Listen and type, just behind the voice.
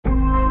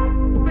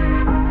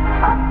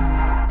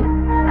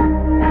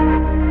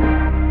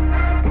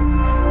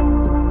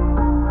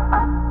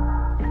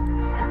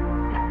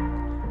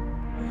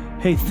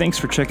Hey, thanks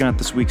for checking out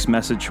this week's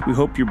message. We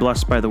hope you're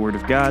blessed by the Word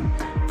of God.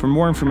 For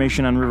more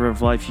information on River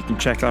of Life, you can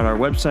check out our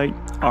website,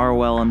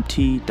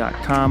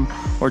 rolmt.com,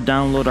 or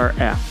download our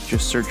app.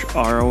 Just search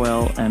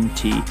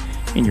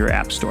ROLMT in your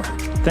app store.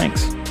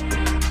 Thanks.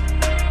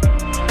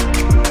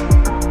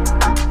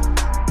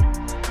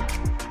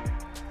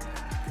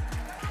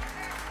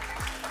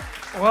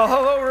 Well,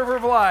 hello, River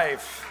of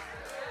Life.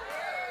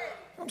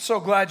 I'm so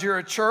glad you're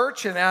at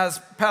church, and as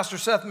Pastor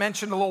Seth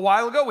mentioned a little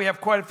while ago, we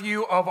have quite a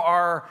few of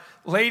our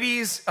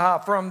ladies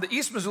from the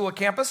East Missoula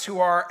campus who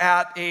are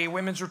at a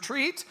women's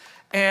retreat,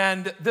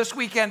 and this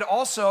weekend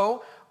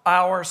also,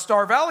 our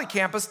Star Valley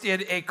campus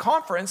did a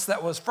conference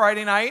that was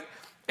Friday night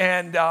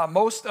and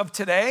most of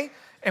today,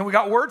 and we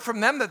got word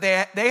from them that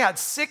they had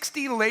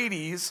 60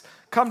 ladies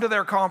come to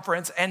their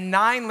conference, and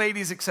 9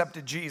 ladies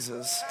accepted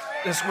Jesus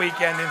this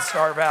weekend in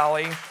Star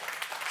Valley.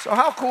 So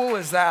how cool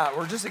is that?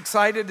 We're just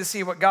excited to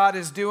see what God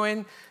is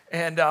doing.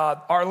 And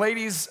our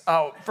ladies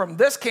from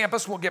this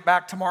campus will get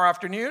back tomorrow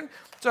afternoon.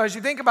 So as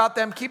you think about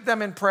them, keep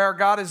them in prayer.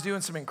 God is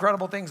doing some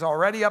incredible things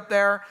already up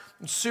there.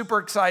 I'm super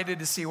excited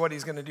to see what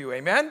he's going to do.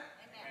 Amen?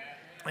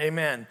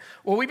 Amen.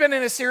 Well, we've been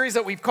in a series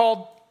that we've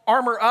called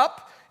Armor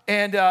Up.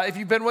 And if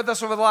you've been with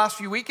us over the last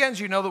few weekends,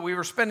 you know that we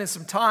were spending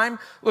some time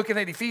looking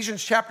at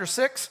Ephesians chapter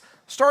 6.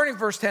 Starting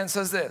verse 10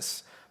 says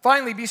this: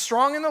 "Finally, be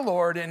strong in the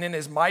Lord and in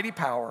his mighty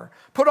power.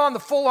 Put on the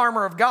full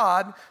armor of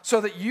God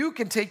so that you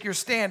can take your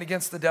stand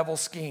against the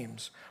devil's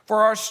schemes.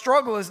 For our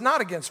struggle is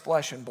not against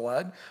flesh and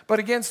blood, but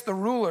against the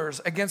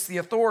rulers, against the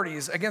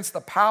authorities, against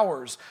the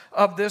powers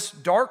of this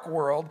dark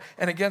world,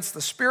 and against the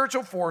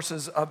spiritual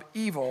forces of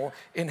evil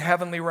in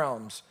heavenly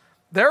realms.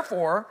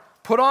 Therefore,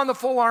 put on the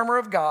full armor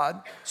of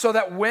God so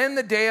that when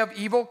the day of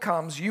evil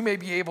comes, you may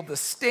be able to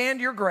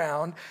stand your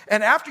ground.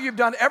 And after you've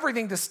done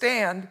everything to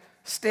stand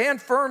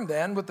firm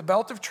then with the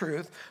belt of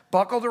truth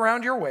buckled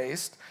around your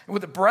waist, and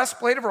with the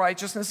breastplate of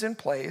righteousness in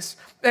place,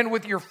 and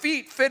with your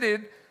feet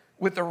fitted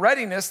with the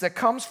readiness that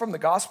comes from the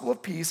gospel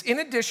of peace. In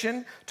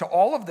addition to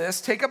all of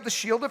this, take up the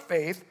shield of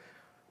faith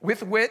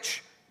with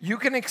which you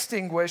can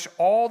extinguish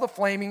all the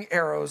flaming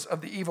arrows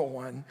of the evil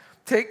one.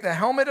 Take the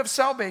helmet of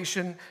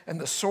salvation and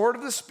the sword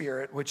of the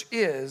Spirit, which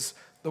is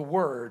the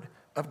word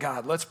of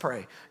God." Let's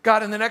pray.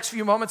 God, in the next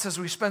few moments as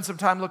we spend some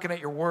time looking at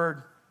your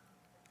word,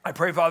 I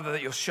pray, Father,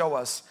 that you'll show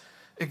us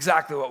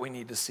exactly what we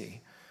need to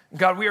see.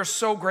 God, we are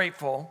so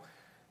grateful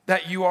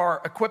that you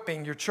are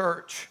equipping your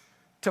church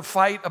to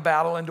fight a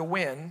battle and to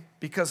win,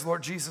 because,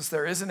 Lord Jesus,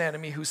 there is an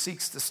enemy who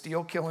seeks to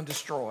steal, kill, and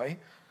destroy,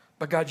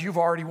 but God, you've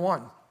already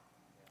won.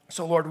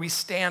 So, Lord, we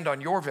stand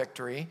on your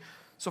victory.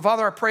 So,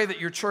 Father, I pray that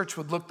your church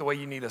would look the way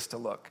you need us to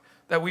look,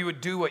 that we would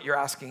do what you're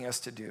asking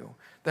us to do,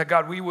 that,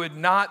 God, we would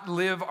not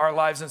live our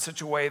lives in such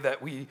a way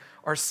that we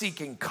are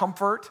seeking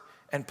comfort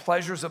and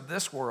pleasures of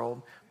this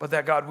world, but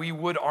that, God, we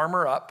would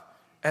armor up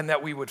and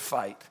that we would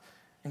fight.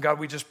 And God,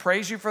 we just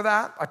praise you for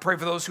that. I pray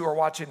for those who are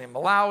watching in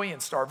Malawi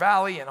and Star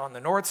Valley and on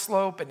the North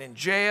Slope and in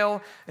jail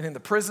and in the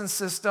prison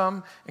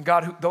system. And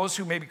God, those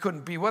who maybe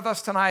couldn't be with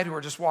us tonight, who are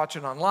just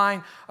watching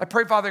online. I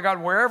pray, Father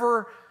God,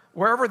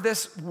 wherever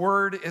this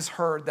word is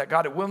heard, that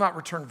God, it will not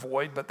return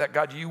void, but that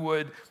God, you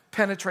would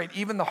penetrate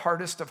even the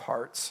hardest of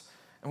hearts.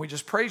 And we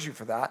just praise you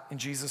for that. In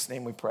Jesus'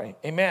 name we pray.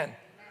 Amen.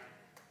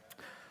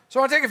 So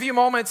I want to take a few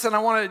moments, and I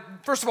want to,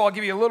 first of all,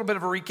 give you a little bit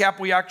of a recap.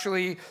 We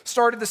actually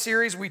started the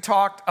series. We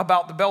talked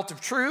about the belt of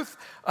truth.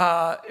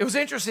 It was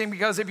interesting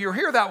because if you were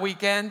here that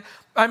weekend,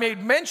 I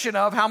made mention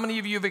of how many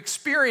of you have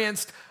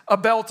experienced a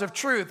belt of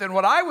truth. And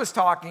what I was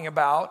talking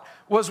about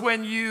was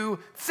when you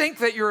think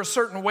that you're a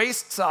certain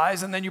waist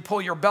size, and then you pull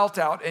your belt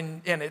out,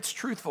 and it's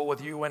truthful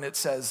with you when it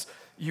says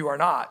you are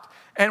not.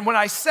 And when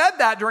I said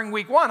that during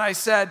week 1, I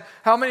said,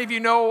 how many of you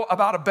know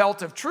about a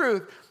belt of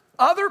truth?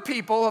 Other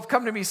people have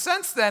come to me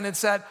since then and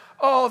said,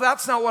 "Oh,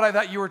 that's not what I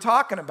thought you were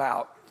talking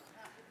about."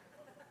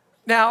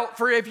 Now,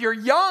 if you're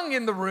young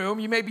in the room,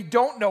 you maybe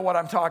don't know what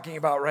I'm talking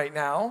about right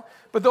now.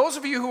 But those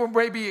of you who are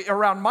maybe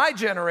around my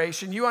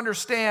generation, you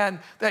understand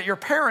that your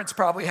parents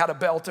probably had a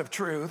belt of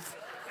truth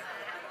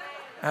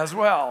as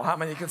well. How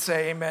many can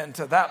say amen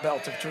to that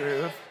belt of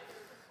truth?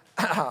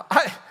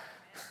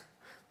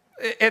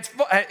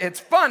 It's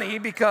funny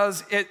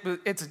because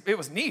it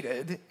was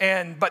needed,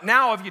 but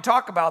now if you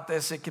talk about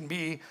this, it can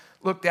be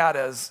looked at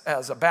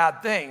as a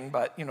bad thing.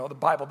 But you know, the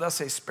Bible does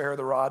say, "Spare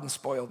the rod and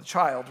spoil the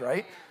child,"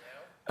 right?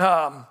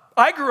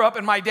 I grew up,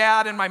 and my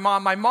dad and my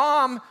mom. My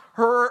mom,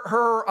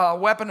 her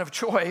weapon of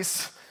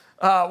choice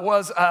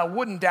was a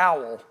wooden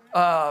dowel.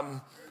 Yeah,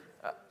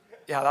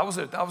 that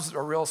was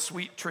a real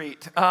sweet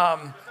treat.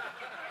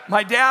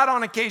 My dad,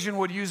 on occasion,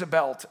 would use a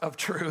belt of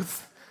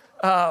truth.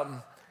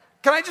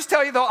 Can I just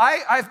tell you, though,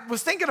 I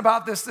was thinking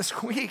about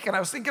this week, and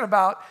I was thinking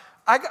about,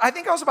 I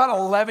think I was about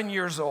 11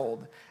 years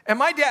old. And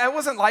my dad,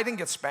 I didn't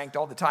get spanked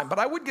all the time, but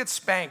I would get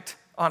spanked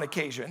on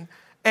occasion.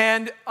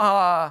 And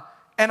I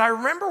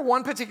remember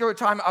one particular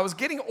time I was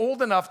getting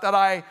old enough that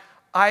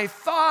I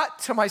thought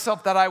to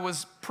myself that I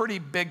was pretty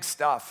big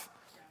stuff.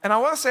 And I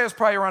want to say I was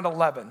probably around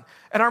 11.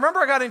 And I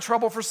remember I got in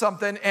trouble for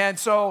something. And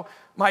so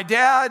my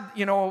dad,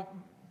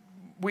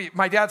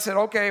 my dad said,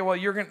 okay, well,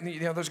 there's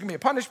going to be a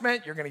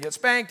punishment. You're going to get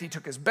spanked. He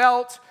took his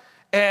belt,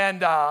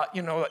 and,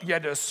 you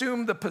had to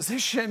assume the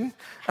position.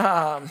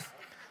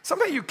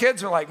 Some of you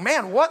kids are like,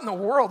 man, what in the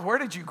world? Where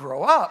did you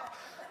grow up?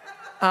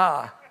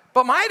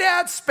 But my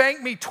dad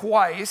spanked me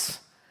twice,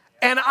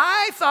 and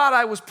I thought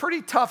I was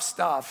pretty tough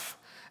stuff.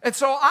 And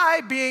so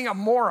I, being a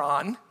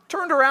moron,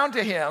 turned around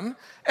to him,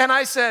 and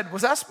I said,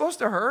 was that supposed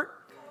to hurt?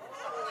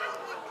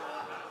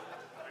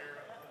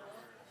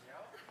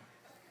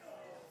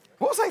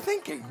 What was I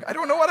thinking? I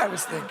don't know what I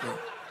was thinking.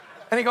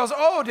 And he goes,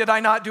 oh, did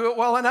I not do it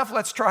well enough?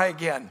 Let's try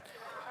again.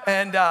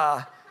 And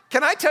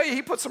can I tell you,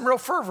 he put some real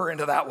fervor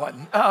into that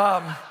one.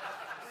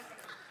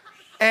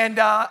 And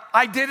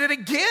I did it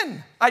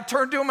again. I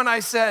turned to him and I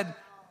said,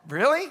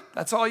 really?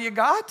 That's all you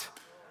got?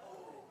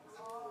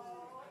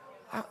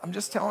 I'm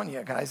just telling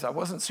you, guys, I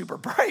wasn't super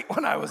bright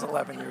when I was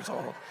 11 years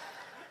old.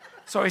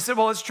 So he said,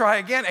 well, let's try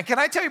again. And can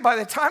I tell you, by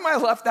the time I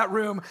left that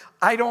room,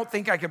 I don't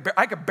think I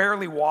could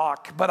barely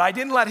walk. But I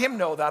didn't let him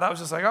know that. I was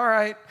just like, all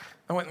right.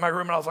 I went in my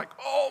room and I was like,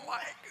 oh,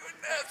 my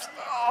goodness.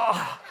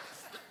 Oh.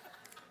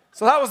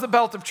 So that was the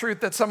belt of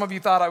truth that some of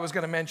you thought I was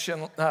going to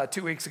mention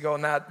 2 weeks ago,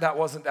 and that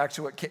wasn't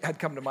actually what had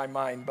come to my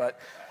mind, but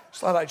just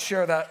thought I'd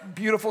share that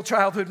beautiful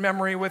childhood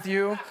memory with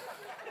you.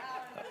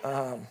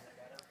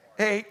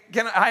 Hey,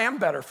 I am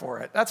better for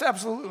it. That's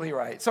absolutely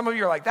right. Some of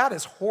you are like, that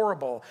is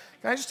horrible.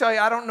 Can I just tell you,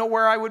 I don't know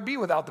where I would be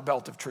without the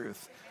belt of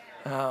truth,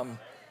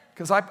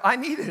 because I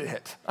needed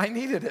it. I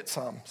needed it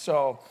some.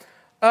 So.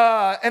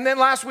 And then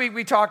last week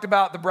we talked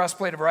about the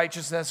breastplate of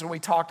righteousness, and we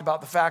talked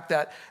about the fact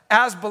that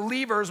as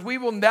believers, we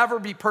will never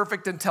be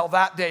perfect until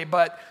that day.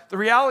 But the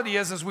reality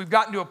is we've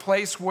gotten to a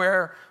place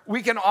where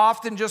we can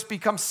often just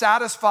become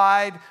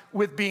satisfied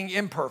with being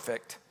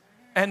imperfect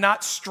and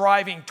not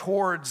striving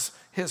towards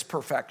his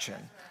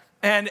perfection.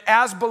 And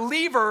as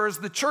believers,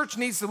 the church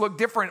needs to look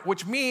different,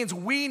 which means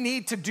we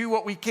need to do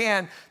what we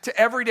can to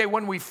every day.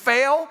 When we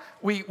fail,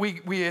 we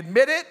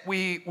admit it,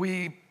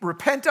 we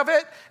repent of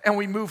it, and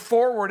we move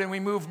forward, and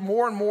we move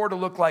more and more to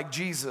look like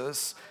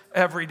Jesus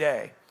every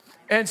day.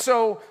 And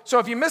so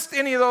if you missed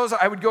any of those,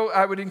 I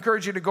would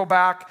encourage you to go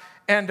back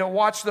and to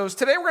watch those.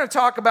 Today we're going to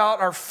talk about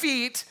our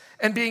feet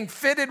and being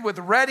fitted with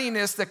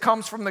readiness that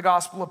comes from the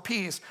gospel of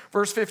peace.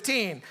 Verse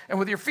 15, and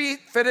with your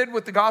feet fitted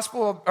with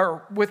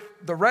with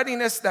the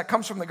readiness that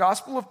comes from the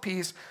gospel of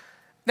peace.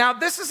 Now,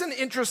 this is an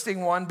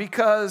interesting one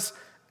because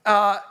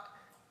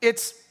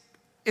it's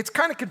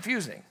kind of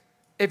confusing.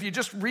 If you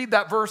just read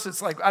that verse,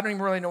 it's like, I don't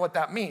even really know what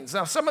that means.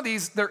 Now, some of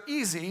these, they're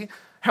easy.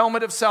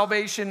 Helmet of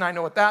salvation, I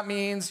know what that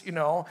means.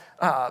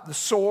 The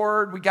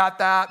sword, we got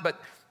that.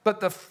 But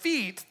the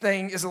feet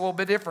thing is a little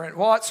bit different.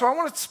 Well, so I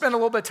want to spend a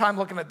little bit of time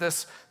looking at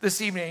this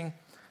evening.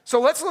 So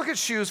let's look at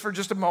shoes for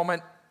just a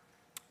moment.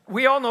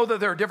 We all know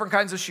that there are different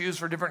kinds of shoes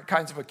for different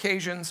kinds of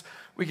occasions.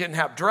 We can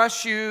have dress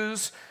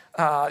shoes.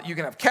 You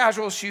can have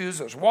casual shoes.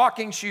 There's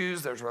walking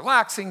shoes. There's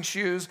relaxing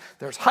shoes.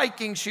 There's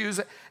hiking shoes.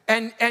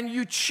 And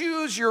you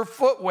choose your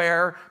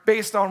footwear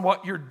based on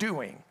what you're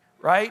doing,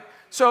 right?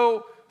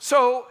 So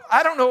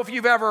I don't know if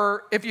you've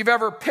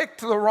ever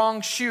picked the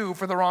wrong shoe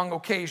for the wrong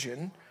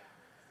occasion.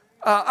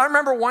 I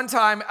remember one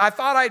time I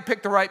thought I'd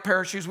picked the right pair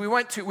of shoes. We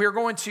were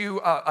going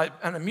to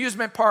an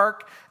amusement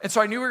park, and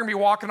so I knew we were going to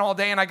be walking all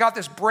day, and I got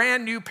this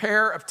brand new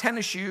pair of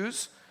tennis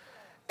shoes.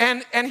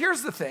 And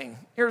here's the thing.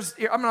 I'm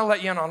going to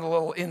let you in on a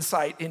little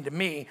insight into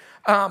me.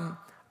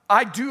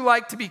 I do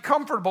like to be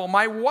comfortable.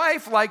 My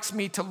wife likes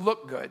me to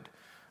look good,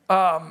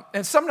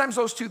 and sometimes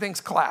those two things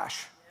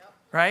clash,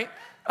 right?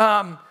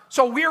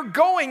 So we're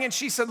going, and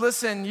she said,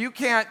 "Listen, you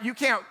can't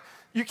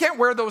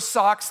wear those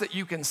socks that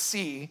you can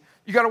see.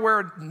 You got to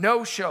wear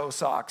no-show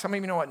socks." How many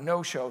of you know what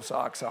no-show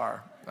socks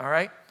are? All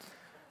right.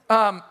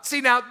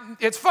 See, now,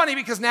 it's funny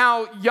because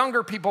now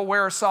younger people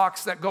wear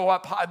socks that go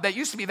up high. That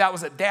used to be, that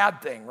was a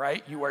dad thing,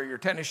 right? You wear your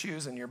tennis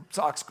shoes and your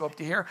socks go up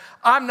to here.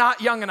 I'm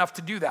not young enough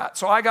to do that,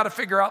 so I got to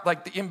figure out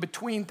like the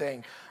in-between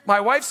thing.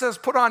 My wife says,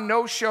 put on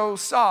no-show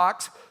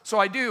socks, so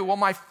I do. Well,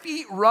 my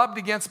feet rubbed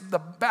against the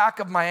back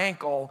of my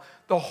ankle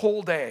the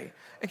whole day.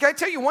 And can I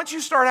tell you, once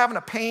you start having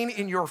a pain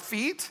in your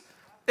feet,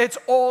 it's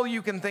all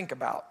you can think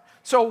about.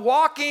 So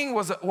walking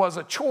was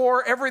a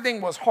chore. Everything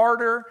was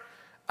harder.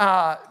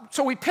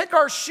 So we pick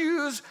our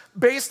shoes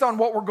based on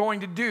what we're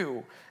going to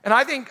do. And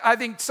I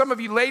think some of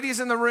you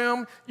ladies in the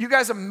room, you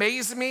guys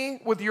amaze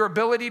me with your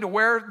ability to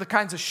wear the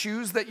kinds of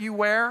shoes that you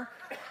wear.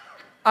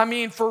 I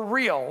mean, for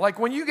real. Like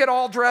when you get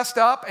all dressed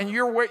up and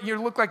you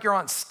look like you're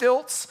on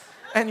stilts,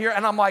 and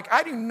I'm like,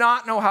 I do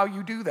not know how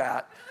you do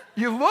that.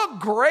 You look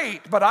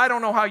great, but I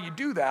don't know how you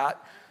do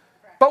that.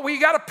 But we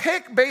got to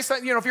pick based on,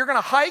 if you're going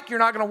to hike, you're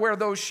not going to wear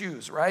those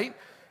shoes, right?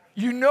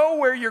 You know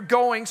where you're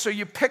going, so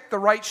you pick the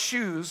right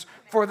shoes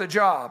for the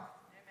job.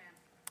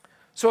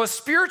 So a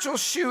spiritual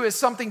shoe is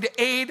something to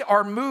aid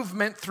our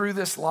movement through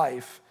this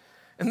life.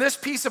 And this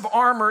piece of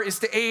armor is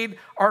to aid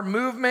our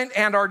movement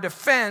and our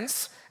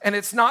defense. And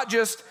it's not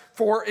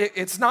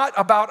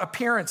about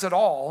appearance at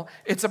all.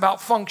 It's about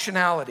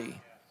functionality.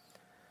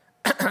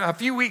 A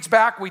few weeks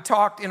back, we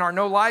talked in our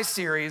No Lie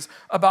series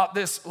about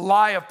this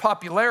lie of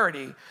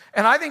popularity.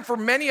 And I think for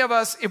many of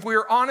us, if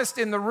we're honest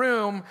in the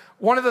room,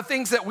 one of the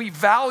things that we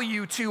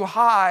value too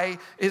high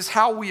is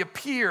how we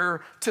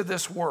appear to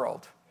this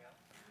world.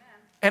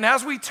 And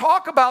as we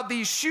talk about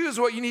these shoes,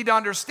 what you need to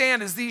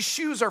understand is these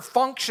shoes are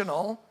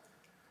functional.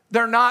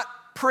 They're not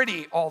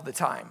pretty all the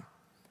time.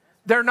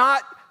 They're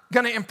not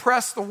going to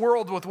impress the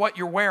world with what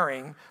you're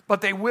wearing,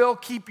 but they will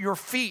keep your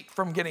feet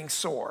from getting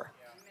sore.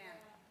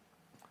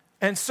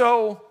 And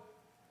so,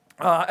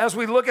 as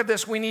we look at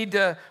this, we need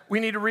to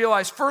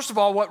realize, first of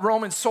all, what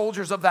Roman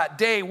soldiers of that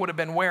day would have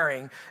been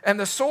wearing. And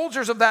the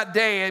soldiers of that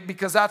day,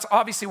 because that's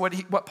obviously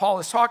what Paul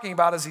is talking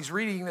about as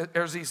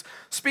he's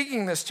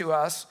speaking this to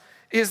us,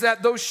 is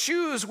that those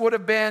shoes would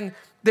have been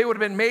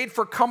made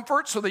for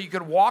comfort so that you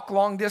could walk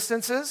long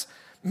distances.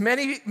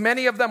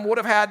 Many of them would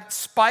have had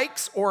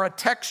spikes or a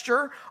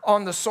texture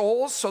on the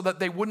soles so that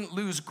they wouldn't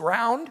lose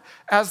ground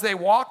as they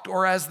walked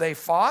or as they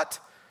fought.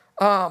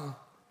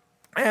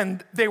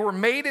 And they were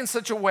made in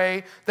such a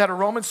way that a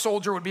Roman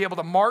soldier would be able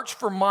to march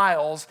for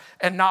miles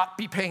and not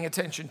be paying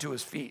attention to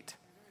his feet.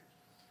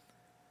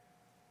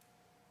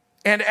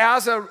 And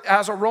as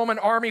a Roman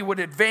army would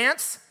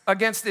advance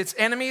against its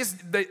enemies,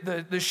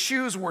 the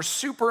shoes were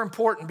super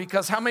important,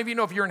 because how many of you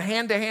know if you're in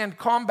hand-to-hand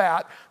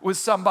combat with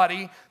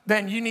somebody,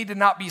 then you need to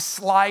not be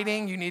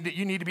sliding, you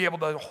need to be able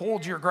to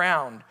hold your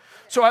ground.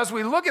 So as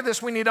we look at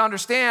this, we need to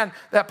understand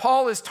that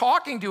Paul is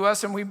talking to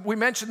us, and we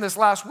mentioned this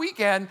last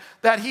weekend,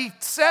 that he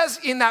says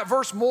in that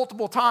verse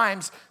multiple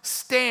times,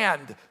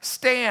 stand,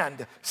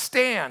 stand,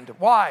 stand.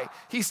 Why?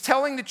 He's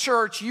telling the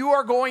church, you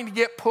are going to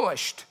get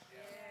pushed,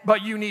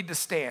 but you need to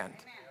stand.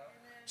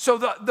 So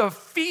the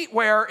feet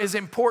wear is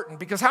important,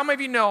 because how many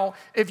of you know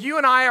if you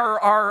and I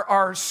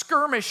are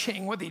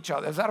skirmishing with each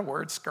other, is that a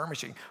word,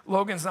 skirmishing?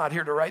 Logan's not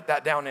here to write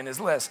that down in his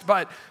list.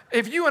 But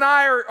if you and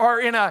I are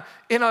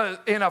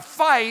in a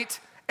fight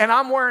and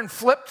I'm wearing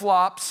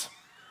flip-flops,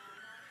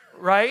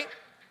 right?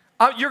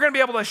 You're going to be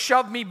able to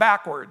shove me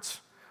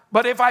backwards.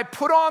 But if I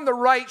put on the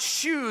right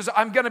shoes,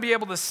 I'm going to be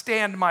able to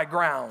stand my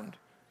ground.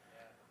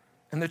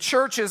 And the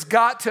church has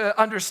got to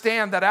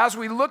understand that as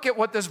we look at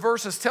what this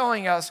verse is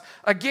telling us,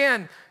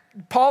 again,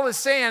 Paul is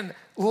saying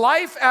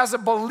life as a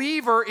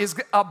believer is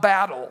a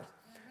battle.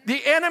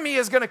 The enemy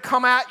is going to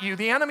come at you.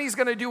 The enemy is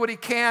going to do what he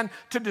can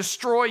to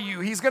destroy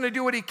you. He's going to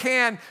do what he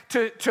can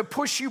to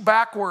push you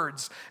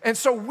backwards. And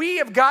so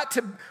we've got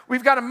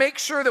to make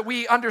sure that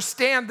we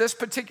understand this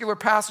particular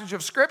passage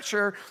of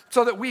Scripture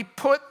so that we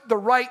put the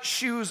right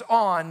shoes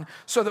on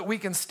so that we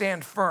can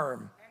stand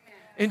firm.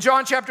 In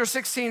John chapter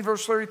 16,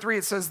 verse 33,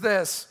 it says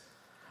this,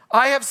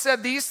 I have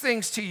said these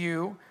things to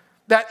you,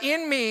 that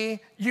in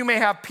me you may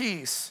have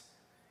peace.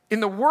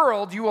 In the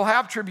world you will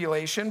have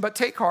tribulation, but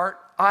take heart,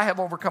 I have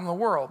overcome the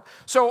world.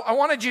 So I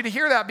wanted you to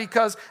hear that,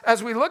 because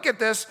as we look at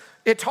this,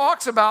 it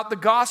talks about the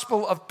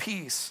gospel of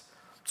peace.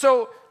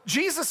 So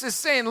Jesus is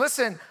saying,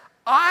 listen,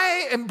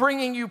 I am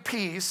bringing you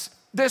peace.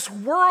 This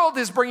world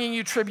is bringing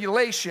you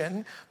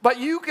tribulation, but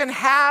you can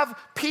have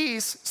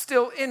peace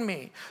still in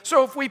me.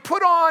 So if we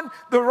put on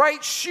the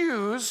right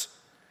shoes,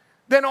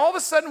 then all of a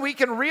sudden we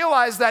can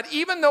realize that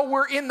even though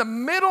we're in the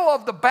middle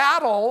of the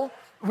battle,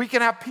 we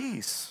can have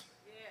peace.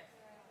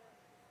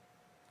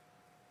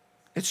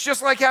 It's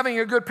just like having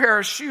a good pair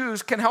of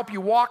shoes can help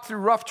you walk through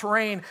rough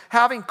terrain.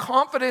 Having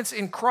confidence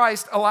in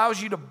Christ allows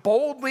you to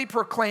boldly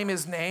proclaim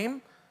his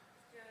name.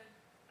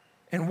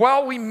 And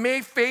while we may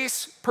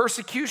face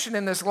persecution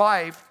in this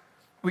life,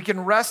 we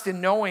can rest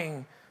in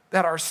knowing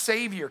that our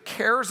Savior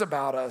cares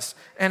about us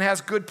and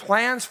has good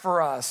plans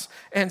for us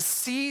and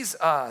sees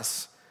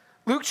us.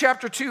 Luke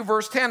chapter 2,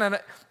 verse 10, and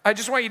I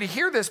just want you to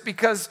hear this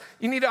because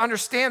you need to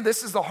understand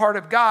this is the heart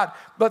of God.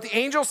 But the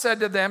angel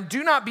said to them,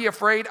 do not be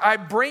afraid. I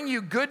bring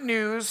you good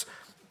news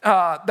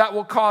that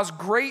will cause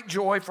great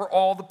joy for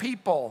all the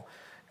people.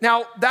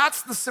 Now,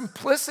 that's the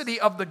simplicity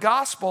of the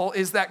gospel,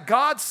 is that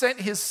God sent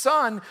his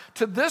son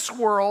to this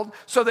world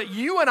so that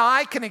you and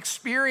I can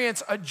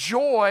experience a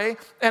joy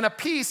and a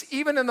peace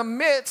even in the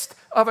midst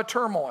of a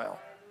turmoil.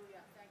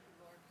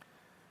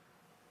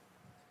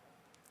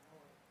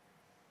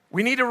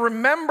 We need to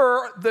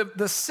remember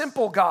the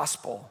simple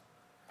gospel.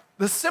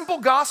 The simple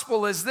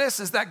gospel is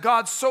this, is that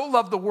God so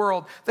loved the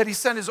world that he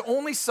sent his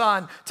only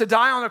son to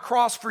die on the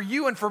cross for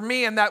you and for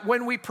me, and that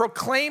when we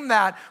proclaim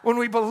that, when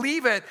we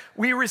believe it,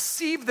 we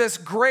receive this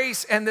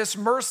grace and this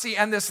mercy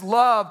and this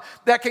love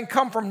that can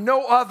come from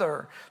no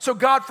other. So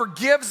God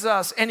forgives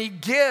us and he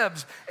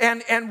gives,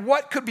 and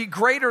what could be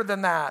greater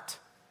than that?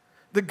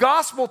 The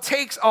gospel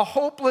takes a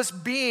hopeless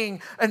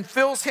being and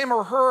fills him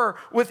or her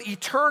with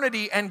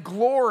eternity and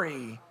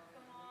glory.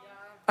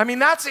 I mean,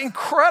 that's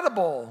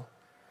incredible.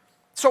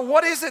 So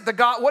what is it?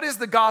 What is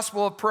the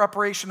gospel of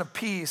preparation of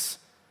peace?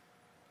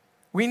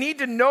 We need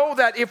to know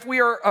that if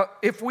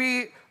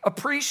we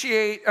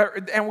appreciate,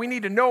 and we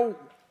need to know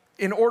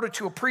in order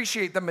to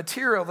appreciate the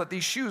material that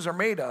these shoes are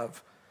made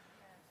of.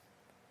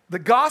 The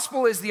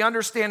gospel is the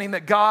understanding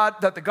that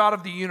the God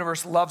of the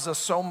universe loves us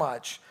so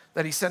much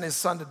that he sent his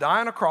son to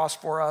die on a cross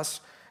for us,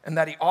 and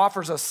that he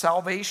offers us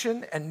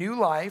salvation and new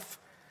life,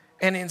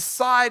 And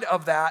inside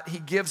of that, he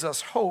gives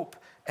us hope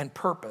and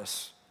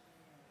purpose.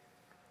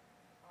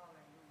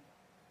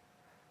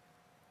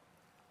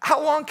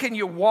 How long can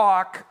you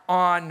walk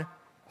on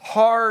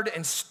hard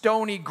and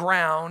stony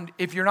ground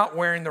if you're not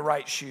wearing the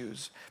right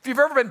shoes? If you've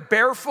ever been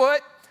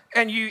barefoot,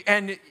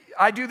 and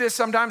I do this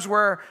sometimes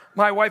where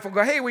my wife will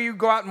go, hey, will you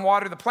go out and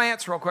water the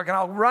plants real quick? And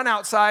I'll run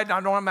outside and I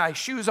don't have my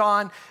shoes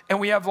on, and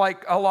we have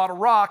like a lot of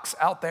rocks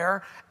out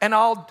there. And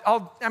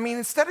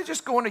instead of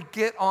just going to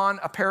get on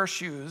a pair of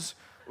shoes,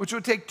 which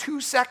would take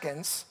 2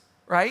 seconds,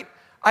 right?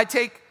 I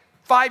take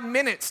 5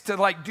 minutes to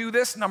like do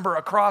this number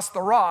across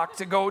the rock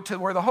to go to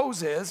where the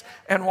hose is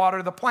and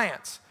water the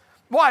plants.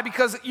 Why?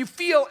 Because you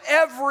feel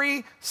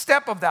every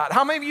step of that.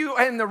 How many of you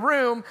in the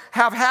room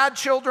have had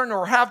children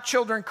or have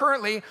children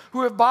currently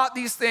who have bought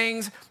these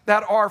things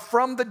that are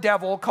from the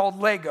devil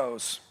called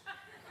Legos?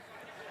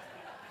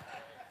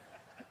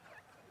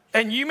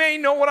 And you may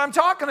know what I'm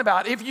talking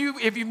about. If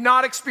you've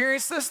not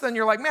experienced this, then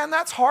you're like, man,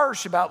 that's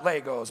harsh about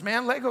Legos.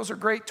 Man, Legos are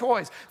great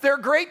toys. They're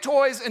great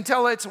toys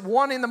until it's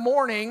 1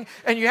 a.m.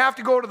 and you have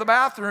to go to the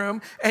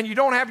bathroom and you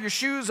don't have your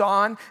shoes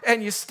on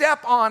and you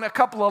step on a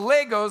couple of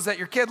Legos that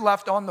your kid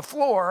left on the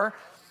floor.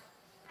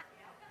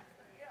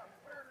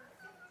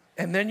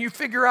 And then you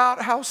figure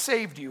out how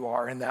saved you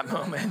are in that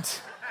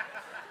moment.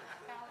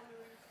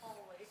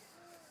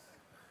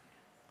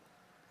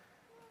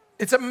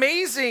 It's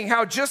amazing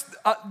how just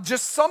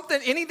something,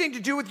 anything to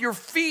do with your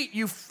feet,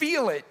 you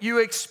feel it, you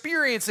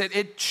experience it.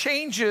 It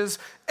changes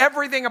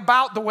everything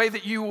about the way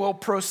that you will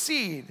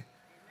proceed.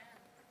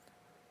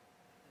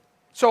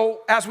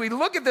 So as we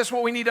look at this,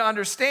 what we need to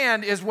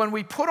understand is when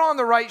we put on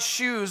the right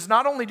shoes,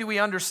 not only do we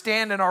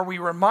understand and are we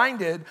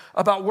reminded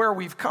about where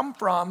we've come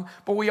from,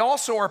 but we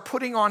also are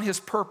putting on his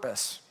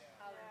purpose.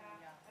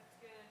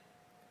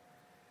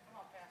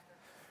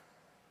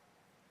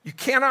 You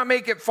cannot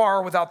make it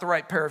far without the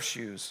right pair of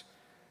shoes.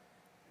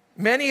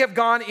 Many have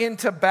gone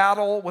into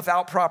battle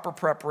without proper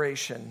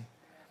preparation.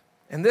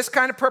 And this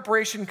kind of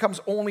preparation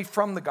comes only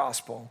from the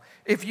gospel.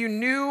 If you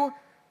knew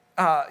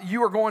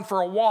you were going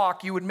for a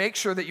walk, you would make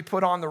sure that you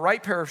put on the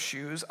right pair of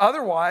shoes.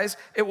 Otherwise,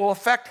 it will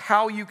affect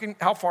how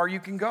far you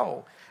can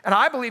go. And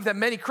I believe that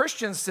many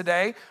Christians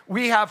today,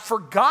 we have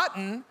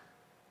forgotten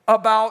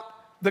about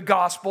the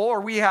gospel,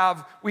 or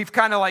we've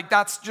kind of like,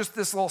 that's just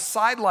this little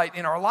sidelight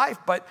in our life.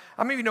 But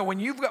I mean, you know, when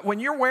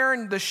you're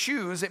wearing the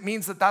shoes, it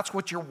means that that's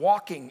what you're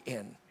walking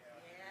in.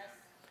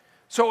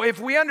 So if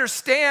we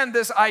understand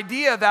this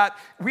idea that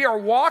we are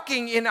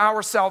walking in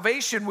our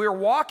salvation, we are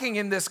walking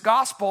in this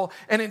gospel,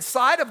 and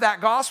inside of that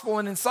gospel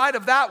and inside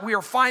of that we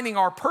are finding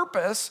our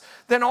purpose,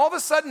 then all of a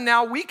sudden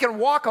now we can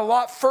walk a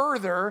lot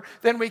further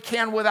than we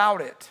can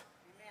without it.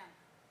 Amen.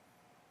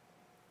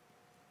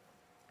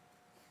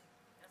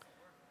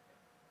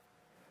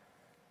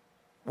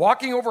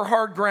 Walking over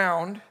hard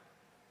ground,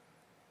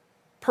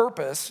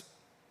 purpose,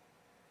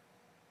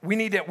 we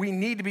need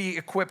to be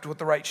equipped with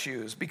the right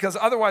shoes, because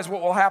otherwise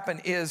what will happen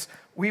is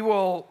we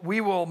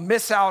will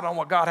miss out on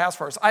what God has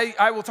for us.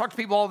 I will talk to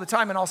people all the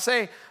time and I'll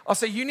say,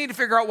 you need to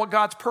figure out what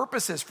God's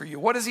purpose is for you.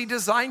 What has he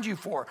designed you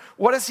for?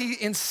 What has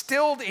he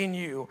instilled in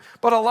you?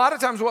 But a lot of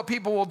times what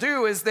people will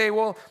do is they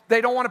don't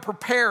want to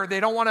prepare.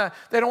 They don't want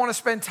to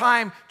spend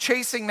time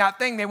chasing that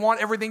thing. They want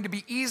everything to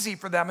be easy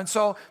for them. And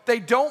so they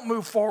don't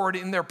move forward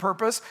in their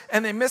purpose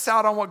and they miss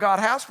out on what God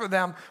has for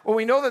them. Well,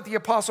 we know that the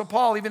Apostle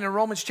Paul, even in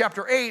Romans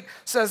chapter 8,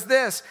 says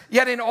this,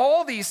 yet in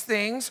all these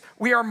things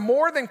we are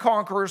more than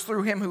conquerors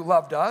through him who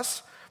loved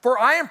us. For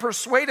I am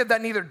persuaded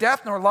that neither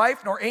death nor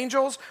life, nor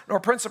angels, nor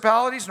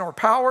principalities, nor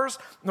powers,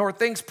 nor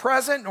things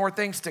present, nor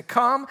things to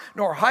come,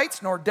 nor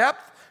heights, nor depth,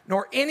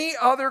 nor any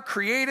other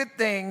created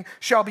thing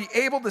shall be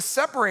able to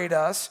separate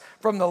us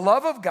from the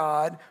love of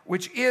God,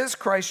 which is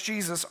Christ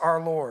Jesus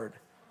our Lord.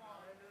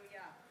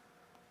 Hallelujah.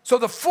 So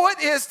the foot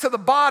is to the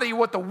body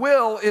what the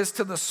will is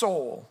to the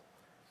soul.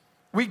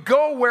 We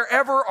go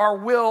wherever our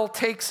will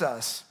takes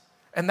us,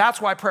 and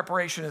that's why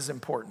preparation is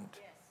important.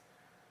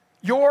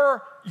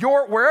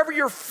 Wherever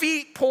your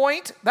feet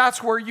point,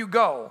 that's where you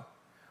go.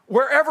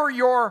 Wherever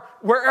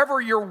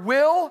your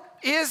will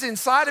is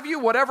inside of you,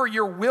 whatever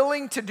you're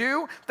willing to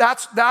do,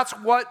 that's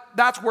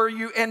where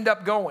you end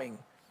up going.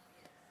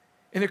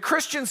 In a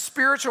Christian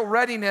spiritual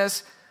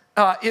readiness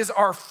is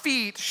our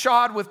feet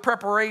shod with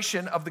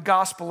preparation of the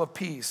gospel of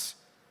peace.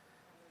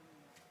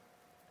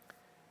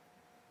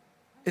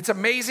 It's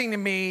amazing to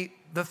me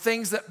the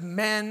things that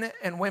men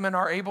and women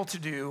are able to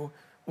do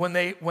when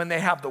they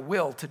have the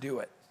will to do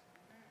it.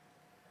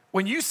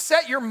 When you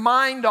set your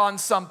mind on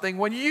something,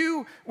 when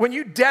you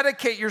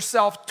dedicate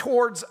yourself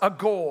towards a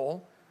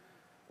goal,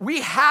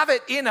 we have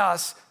it in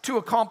us to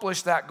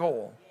accomplish that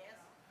goal.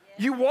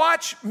 You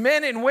watch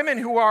men and women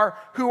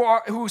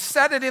who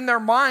set it in their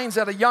minds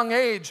at a young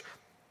age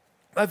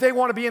that they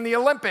want to be in the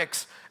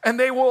Olympics, and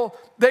they will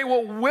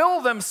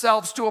will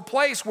themselves to a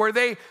place where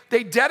they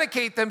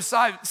dedicate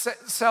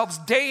themselves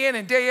day in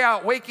and day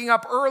out, waking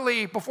up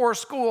early before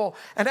school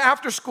and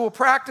after school,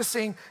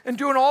 practicing and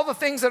doing all the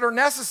things that are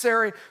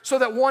necessary so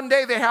that one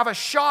day they have a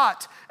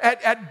shot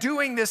at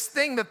doing this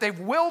thing that they've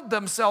willed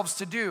themselves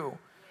to do.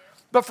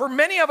 But for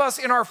many of us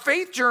in our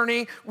faith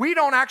journey, we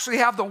don't actually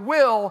have the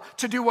will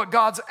to do what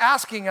God's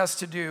asking us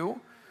to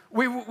do.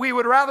 We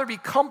would rather be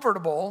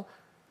comfortable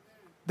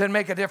than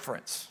make a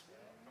difference.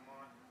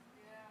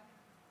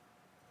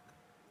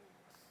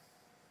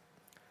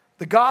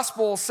 The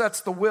gospel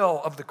sets the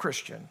will of the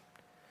Christian.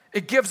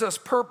 It gives us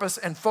purpose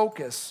and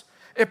focus.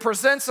 It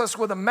presents us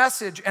with a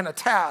message and a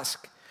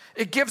task.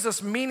 It gives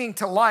us meaning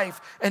to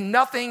life, and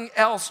nothing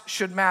else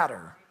should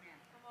matter.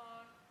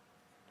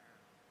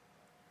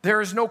 There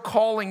is no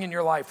calling in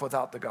your life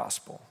without the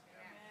gospel.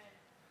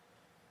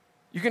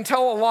 You can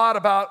tell a lot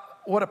about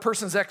what a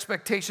person's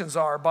expectations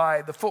are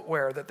by the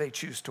footwear that they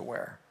choose to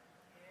wear.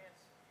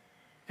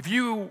 If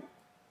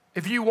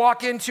you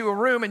walk into a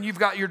room and you've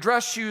got your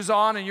dress shoes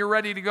on and you're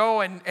ready to go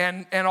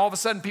and all of a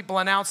sudden people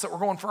announce that we're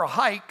going for a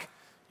hike,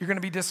 you're going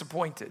to be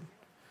disappointed.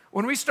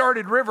 When we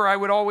started River, I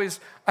would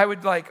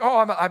like,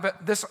 I'm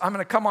going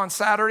to come on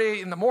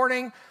Saturday in the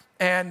morning,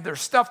 and there's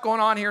stuff going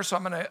on here, so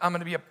I'm going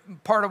to be a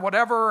part of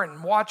whatever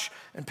and watch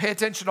and pay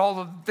attention to all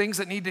the things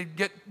that need to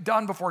get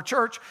done before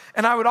church.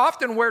 And I would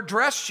often wear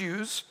dress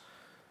shoes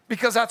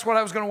because that's what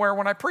I was going to wear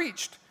when I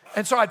preached.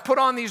 And so I'd put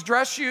on these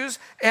dress shoes,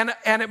 and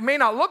it may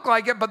not look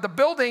like it, but the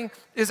building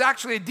is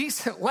actually a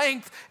decent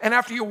length. And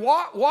after you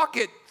walk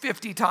it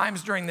 50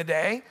 times during the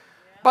day,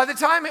 by the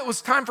time it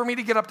was time for me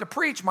to get up to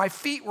preach, my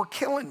feet were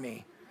killing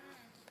me.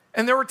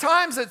 And there were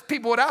times that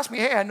people would ask me,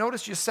 hey, I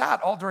noticed you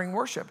sat all during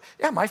worship.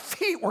 Yeah, my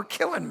feet were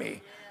killing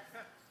me,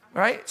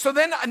 right? So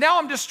then now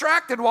I'm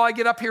distracted while I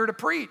get up here to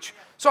preach.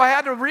 So I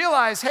had to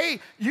realize, hey,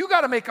 you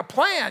got to make a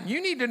plan.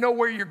 You need to know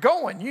where you're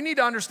going. You need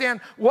to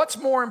understand what's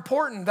more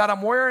important, that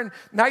I'm wearing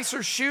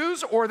nicer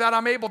shoes or that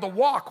I'm able to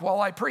walk while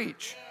I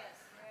preach.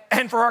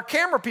 And for our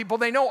camera people,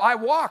 they know I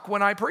walk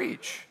when I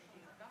preach.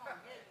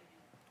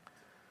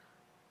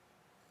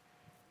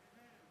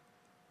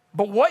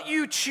 But what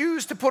you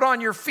choose to put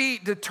on your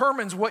feet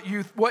determines what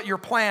your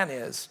plan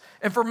is.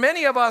 And for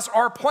many of us,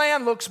 our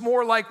plan looks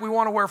more like we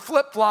want to wear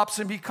flip-flops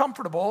and be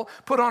comfortable,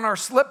 put on our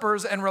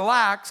slippers and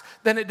relax,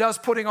 than it does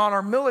putting on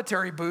our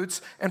military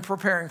boots and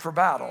preparing for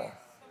battle.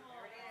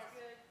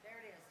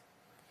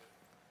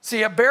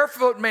 See, a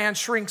barefoot man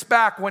shrinks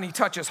back when he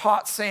touches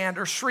hot sand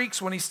or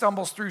shrieks when he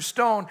stumbles through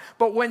stone.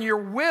 But when your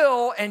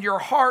will and your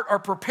heart are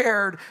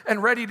prepared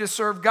and ready to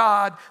serve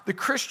God, the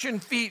Christian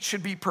feet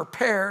should be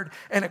prepared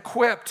and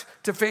equipped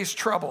to face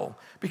trouble,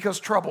 because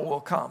trouble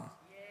will come.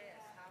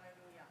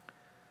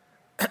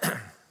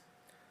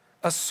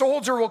 A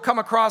soldier will come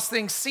across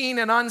things seen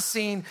and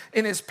unseen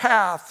in his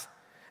path.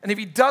 And if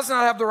he does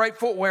not have the right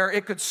footwear,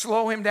 it could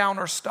slow him down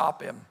or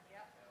stop him.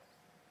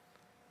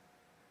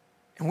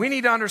 And we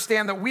need to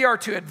understand that we are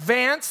to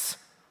advance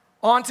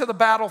onto the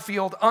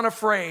battlefield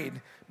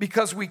unafraid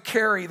because we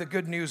carry the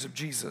good news of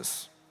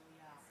Jesus.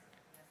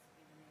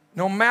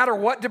 No matter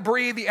what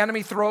debris the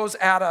enemy throws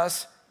at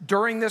us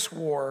during this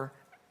war,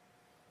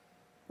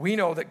 we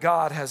know that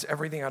God has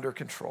everything under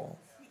control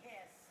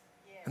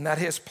and that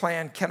his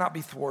plan cannot be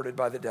thwarted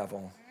by the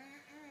devil.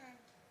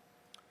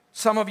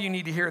 Some of you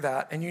need to hear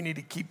that, and you need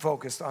to keep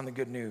focused on the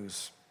good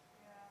news.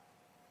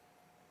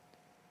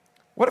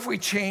 What if we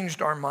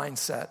changed our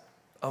mindset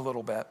a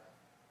little bit?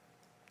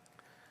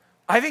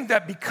 I think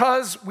that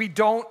because we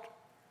don't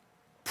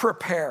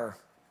prepare.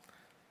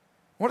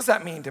 What does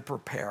that mean, to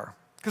prepare?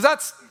 Because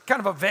that's kind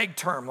of a vague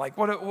term. Like,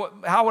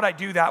 how would I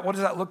do that? What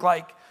does that look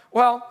like?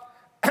 Well,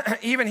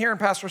 even here in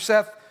Pastor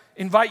Seth,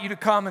 invite you to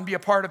come and be a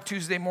part of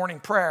Tuesday morning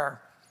prayer.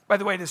 By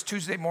the way, it is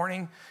Tuesday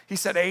morning. He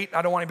said 8.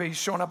 I don't want anybody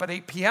showing up at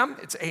 8 p.m.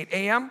 It's 8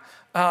 a.m.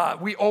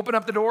 We open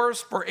up the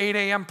doors for 8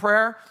 a.m.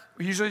 prayer.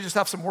 We usually just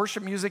have some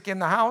worship music in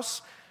the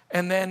house.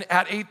 And then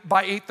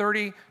by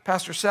 8:30,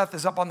 Pastor Seth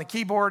is up on the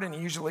keyboard, and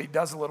he usually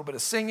does a little bit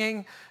of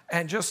singing.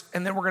 And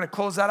then we're going to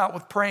close that out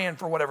with praying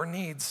for whatever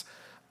needs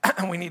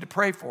we need to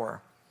pray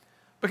for.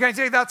 But can I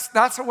tell you,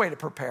 that's a way to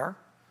prepare.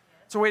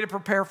 It's a way to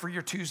prepare for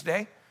your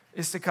Tuesday,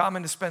 is to come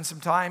and to spend some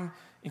time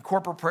in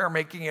corporate prayer,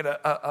 making it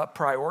a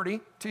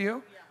priority to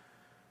you.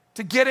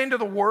 To get into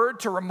the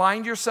Word, to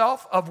remind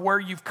yourself of where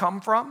you've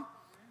come from.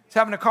 I was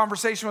having a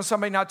conversation with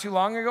somebody not too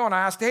long ago, and I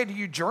asked, hey, do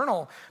you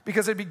journal?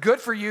 Because it'd be good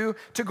for you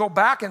to go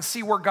back and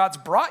see where God's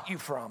brought you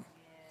from.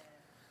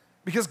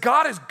 Because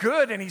God is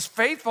good and he's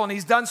faithful and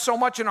he's done so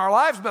much in our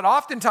lives, but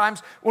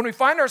oftentimes when we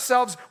find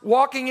ourselves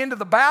walking into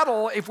the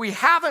battle, if we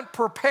haven't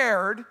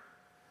prepared,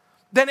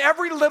 then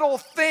every little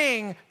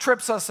thing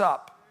trips us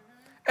up.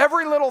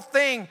 Every little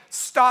thing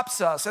stops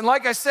us. And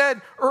like I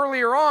said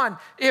earlier on,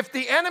 if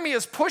the enemy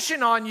is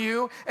pushing on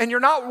you and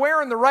you're not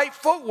wearing the right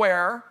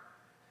footwear,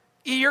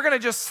 you're going to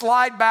just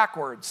slide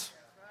backwards.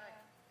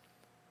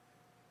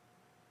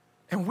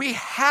 And we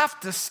have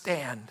to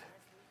stand.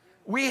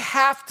 We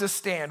have to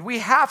stand. We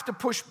have to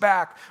push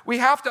back. We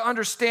have to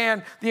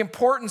understand the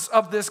importance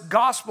of this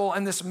gospel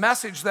and this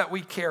message that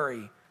we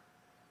carry.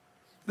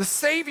 The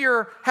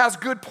Savior has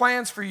good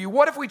plans for you.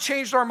 What if we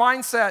changed our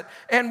mindset,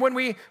 and when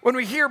we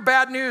hear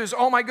bad news,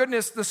 oh my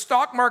goodness, the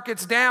stock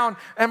market's down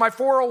and my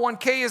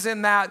 401k is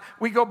in that,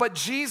 we go, but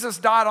Jesus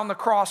died on the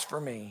cross for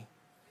me.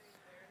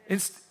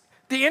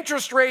 The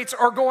interest rates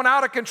are going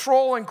out of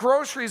control and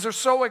groceries are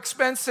so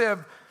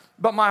expensive,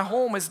 but my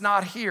home is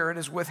not here, it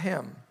is with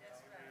him.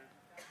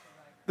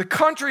 The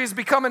country is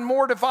becoming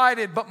more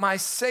divided, but my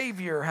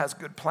Savior has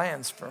good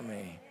plans for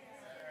me.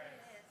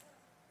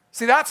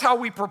 See, that's how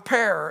we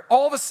prepare.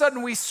 All of a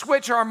sudden we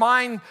switch our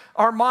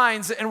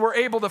minds and we're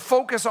able to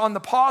focus on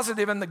the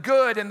positive and the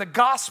good and the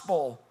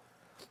gospel.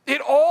 It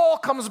all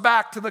comes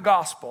back to the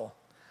gospel.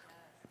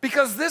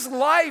 Because this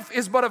life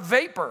is but a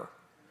vapor.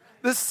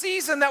 The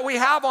season that we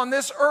have on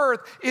this earth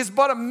is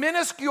but a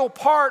minuscule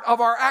part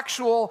of our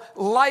actual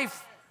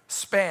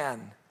lifespan.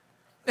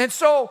 And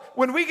so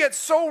when we get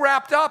so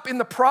wrapped up in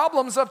the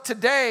problems of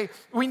today,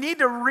 we need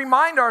to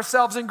remind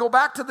ourselves and go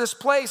back to this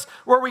place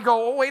where we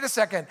go, oh, wait a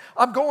second,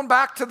 I'm going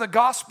back to the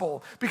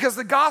gospel, because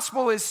the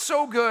gospel is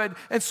so good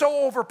and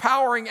so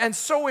overpowering and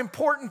so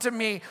important to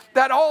me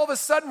that all of a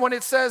sudden when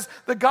it says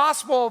the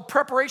gospel,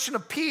 preparation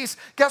of peace,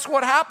 guess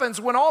what happens?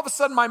 When all of a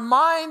sudden my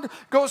mind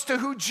goes to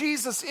who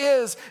Jesus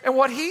is and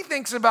what he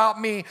thinks about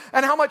me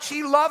and how much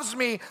he loves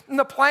me and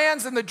the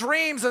plans and the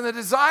dreams and the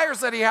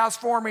desires that he has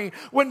for me.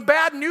 When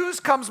bad news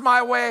comes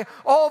my way,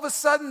 all of a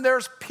sudden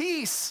there's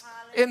peace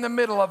in the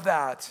middle of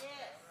that.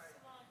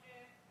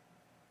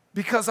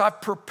 Because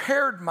I've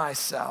prepared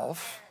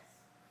myself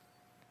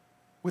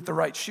with the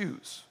right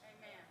shoes.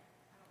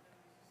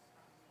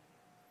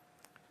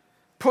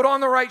 Put on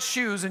the right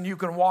shoes and you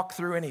can walk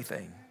through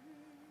anything.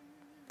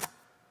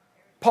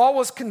 Paul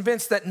was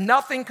convinced that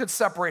nothing could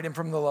separate him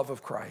from the love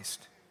of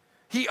Christ.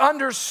 He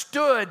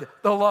understood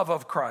the love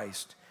of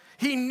Christ.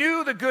 He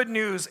knew the good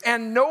news,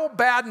 and no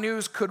bad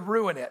news could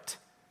ruin it.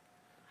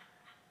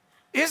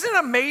 Isn't it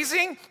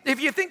amazing? If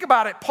you think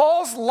about it,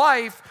 Paul's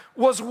life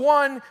was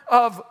one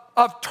of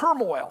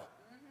turmoil.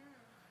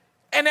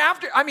 And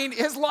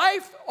his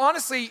life,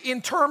 honestly,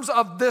 in terms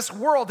of this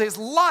world, his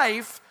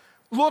life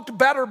looked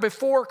better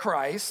before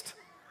Christ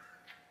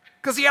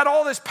because he had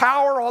all this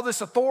power, all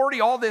this authority,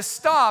 all this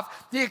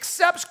stuff. He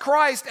accepts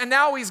Christ, and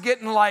now he's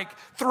getting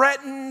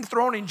threatened,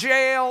 thrown in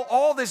jail.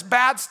 All this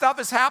bad stuff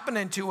is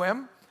happening to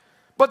him.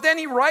 But then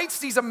he writes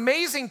these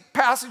amazing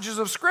passages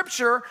of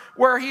scripture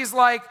where he's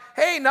like,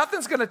 hey,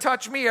 nothing's going to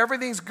touch me.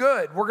 Everything's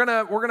good. We're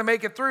going to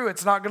make it through.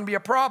 It's not going to be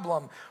a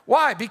problem.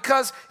 Why?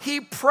 Because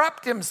he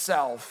prepped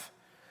himself.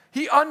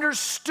 He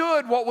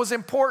understood what was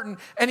important,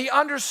 and he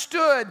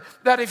understood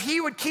that if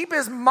he would keep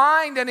his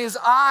mind and his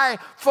eye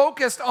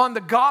focused on the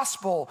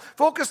gospel,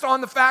 focused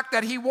on the fact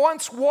that he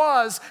once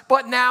was,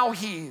 but now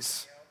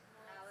he's.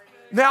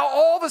 Now,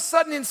 all of a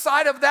sudden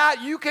inside of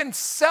that, you can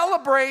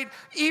celebrate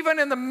even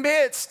in the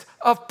midst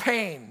of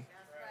pain.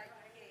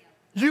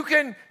 You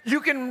can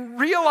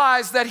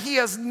realize that he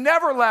has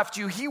never left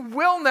you. He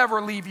will never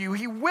leave you.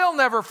 He will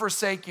never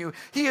forsake you.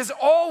 He is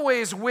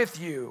always with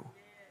you.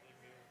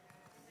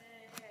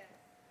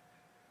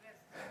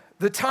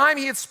 The time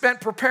he had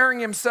spent preparing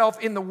himself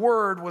in the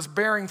Word was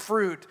bearing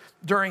fruit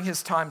during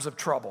his times of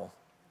trouble.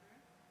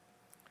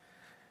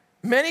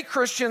 Many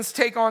Christians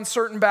take on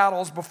certain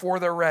battles before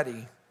they're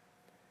ready.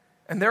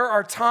 And there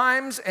are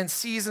times and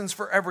seasons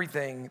for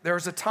everything.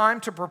 There's a time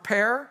to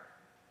prepare,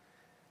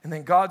 and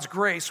then God's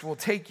grace will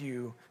take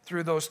you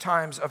through those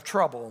times of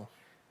trouble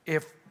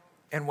if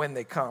and when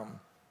they come.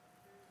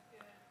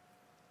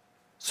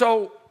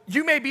 So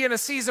you may be in a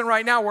season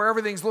right now where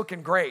everything's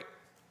looking great.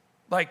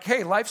 Like,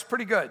 hey, life's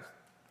pretty good.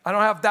 I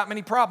don't have that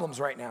many problems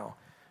right now.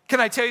 Can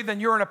I tell you then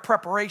you're in a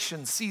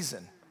preparation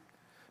season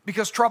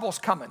because trouble's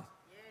coming.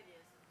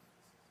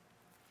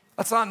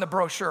 That's not in the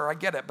brochure, I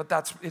get it, but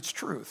it's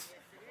truth.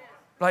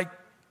 Like,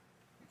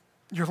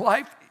 your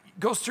life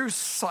goes through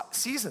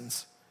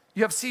seasons.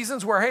 You have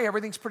seasons where, hey,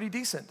 everything's pretty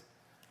decent.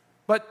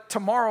 But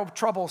tomorrow,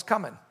 trouble's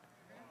coming.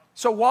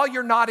 So while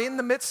you're not in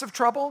the midst of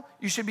trouble,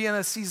 you should be in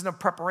a season of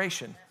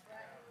preparation.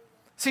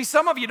 See,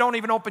 some of you don't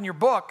even open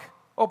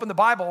the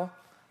Bible,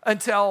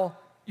 until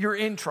you're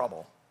in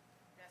trouble.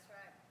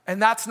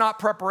 And that's not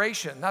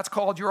preparation. That's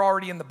called you're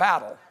already in the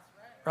battle,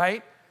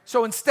 right?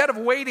 So instead of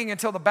waiting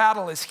until the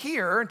battle is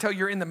here, until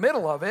you're in the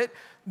middle of it,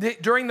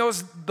 during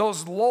those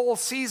lull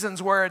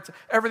seasons where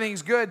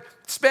everything's good,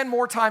 spend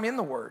more time in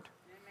the Word.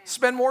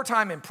 Spend more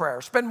time in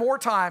prayer. Spend more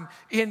time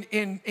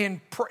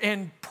in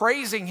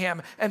praising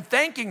Him and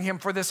thanking Him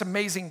for this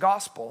amazing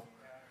gospel.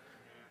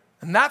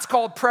 And that's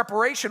called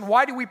preparation.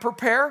 Why do we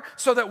prepare?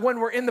 So that when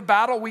we're in the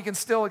battle, we can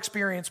still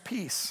experience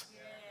peace.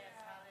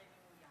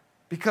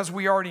 Because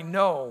we already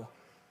know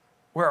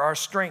where our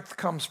strength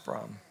comes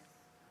from.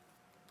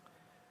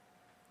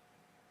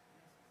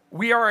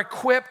 We are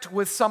equipped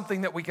with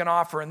something that we can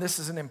offer, and this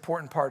is an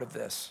important part of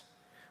this.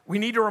 We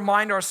need to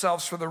remind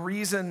ourselves for the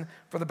reason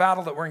for the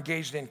battle that we're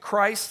engaged in.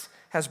 Christ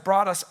has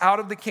brought us out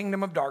of the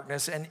kingdom of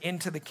darkness and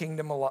into the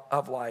kingdom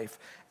of life.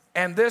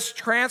 And this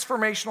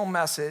transformational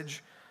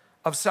message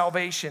of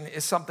salvation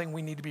is something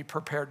we need to be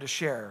prepared to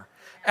share.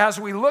 As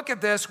we look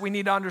at this, we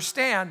need to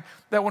understand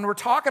that when we're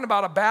talking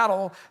about a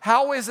battle,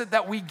 how is it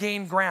that we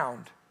gain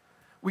ground?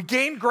 We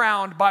gain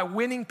ground by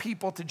winning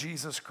people to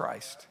Jesus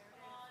Christ.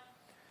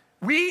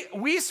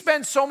 We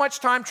spend so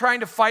much time trying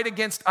to fight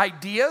against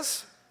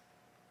ideas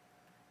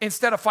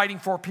instead of fighting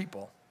for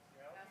people.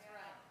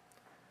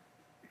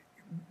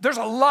 there's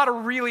a lot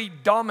of really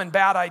dumb and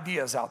bad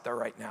ideas out there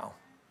right now.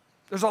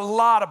 There's a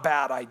lot of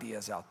bad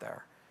ideas out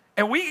there.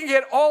 And we can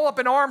get all up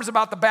in arms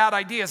about the bad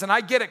ideas, and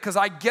I get it because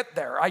I get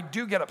there. I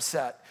do get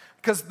upset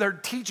because their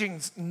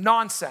teaching's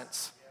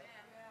nonsense.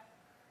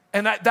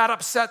 And that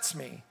upsets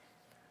me.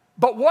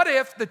 But what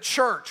if the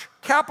church,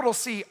 capital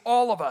C,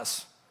 all of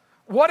us,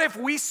 what if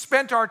we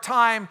spent our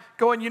time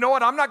going, you know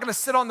what, I'm not going to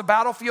sit on the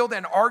battlefield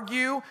and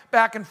argue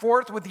back and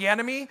forth with the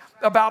enemy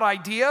about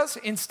ideas.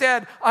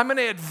 Instead, I'm going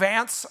to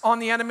advance on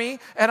the enemy,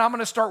 and I'm going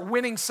to start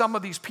winning some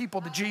of these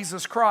people to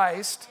Jesus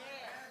Christ.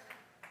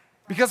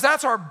 Because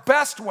that's our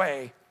best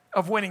way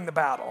of winning the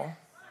battle,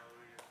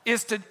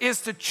 is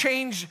to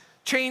change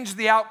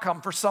the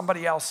outcome for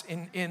somebody else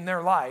in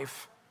their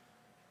life.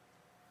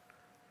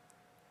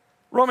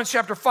 Romans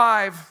chapter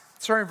 5,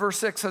 starting in verse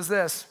 6 says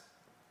this,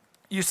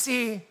 you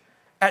see,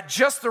 at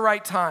just the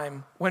right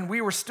time, when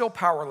we were still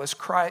powerless,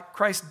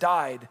 Christ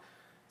died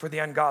for the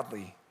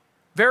ungodly.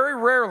 Very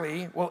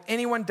rarely will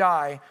anyone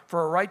die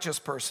for a righteous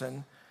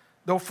person,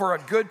 though for a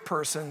good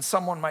person,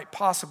 someone might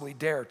possibly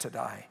dare to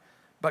die.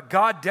 But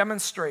God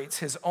demonstrates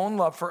his own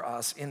love for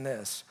us in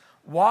this.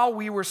 While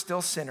we were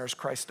still sinners,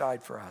 Christ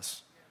died for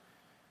us.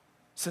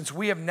 Since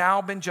we have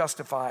now been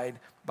justified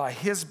by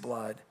his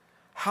blood,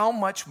 how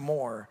much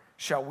more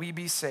shall we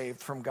be saved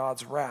from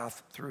God's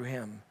wrath through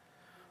him?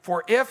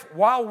 For if,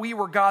 while we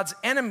were God's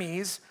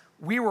enemies,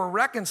 we were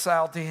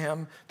reconciled to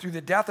him through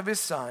the death of his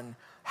son,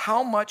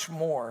 how much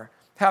more,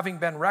 having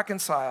been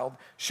reconciled,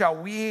 shall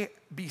we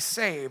be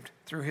saved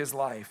through his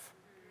life?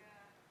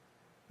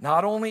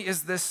 Not only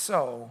is this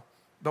so,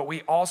 but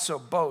we also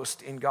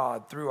boast in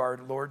God through our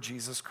Lord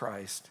Jesus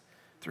Christ,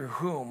 through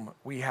whom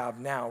we have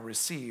now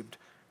received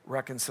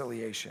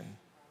reconciliation.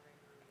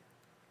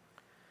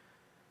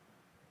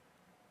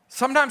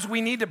 Sometimes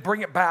we need to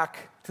bring it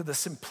back to the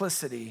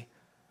simplicity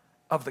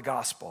of the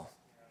gospel.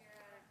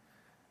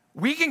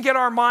 We can get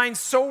our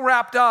minds so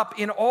wrapped up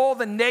in all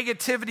the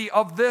negativity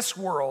of this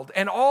world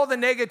and all the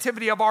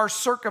negativity of our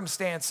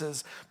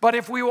circumstances, but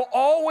if we will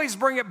always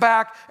bring it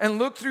back and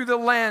look through the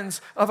lens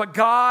of a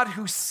God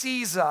who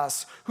sees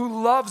us,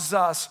 who loves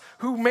us,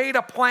 who made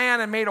a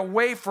plan and made a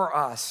way for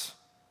us.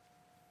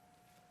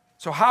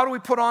 So how do we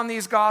put on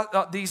this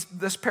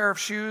pair of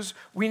shoes?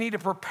 We need to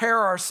prepare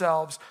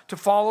ourselves to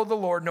follow the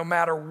Lord no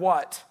matter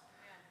what.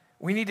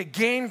 We need to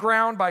gain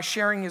ground by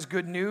sharing his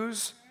good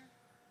news.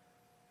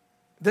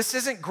 This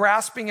isn't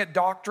grasping at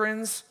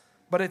doctrines,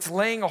 but it's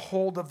laying a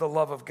hold of the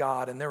love of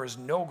God, and there is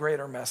no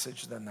greater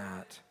message than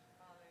that.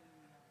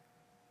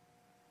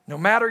 No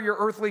matter your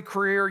earthly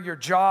career, your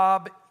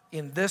job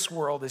in this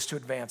world is to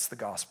advance the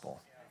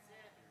gospel.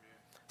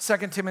 2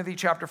 Timothy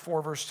chapter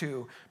 4, verse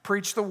 2,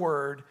 preach the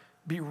word,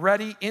 be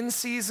ready in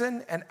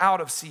season and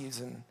out of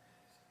season.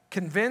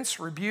 Convince,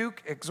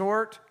 rebuke,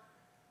 exhort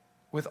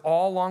with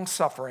all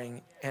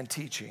long-suffering and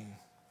teaching.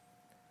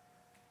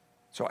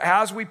 So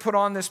as we put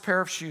on this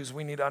pair of shoes,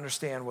 we need to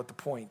understand what the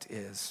point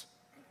is.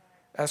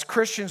 As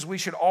Christians, we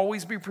should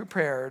always be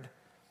prepared,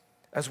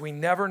 as we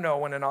never know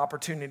when an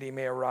opportunity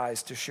may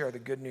arise to share the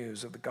good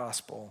news of the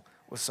gospel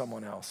with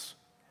someone else.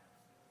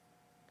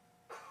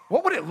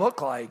 What would it look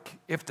like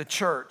if the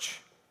church,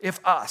 if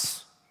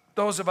us,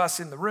 those of us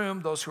in the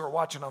room, those who are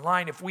watching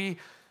online, if we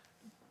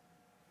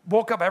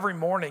woke up every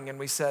morning and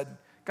we said,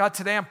 God,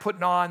 today I'm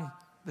putting on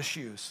the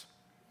shoes.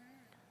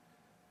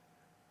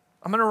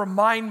 I'm going to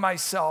remind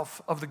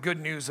myself of the good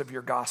news of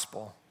your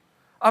gospel.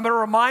 I'm going to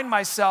remind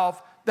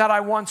myself that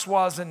I once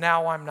was and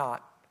now I'm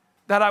not.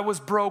 That I was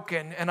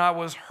broken and I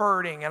was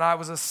hurting and I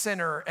was a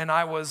sinner and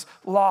I was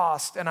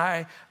lost and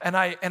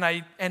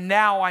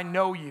now I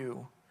know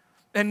you.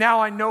 And now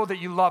I know that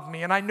you love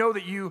me and I know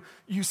that you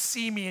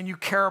see me and you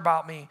care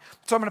about me.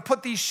 So I'm going to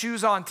put these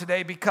shoes on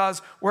today because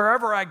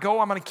wherever I go,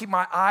 I'm going to keep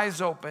my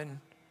eyes open.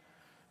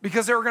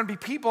 Because there are going to be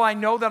people I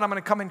know that I'm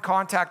going to come in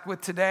contact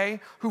with today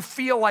who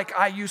feel like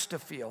I used to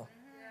feel.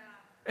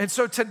 And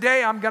so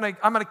today I'm going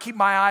to keep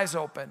my eyes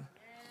open.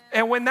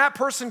 And when that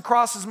person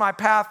crosses my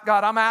path,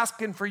 God, I'm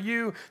asking for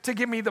you to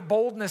give me the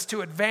boldness to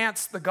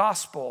advance the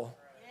gospel.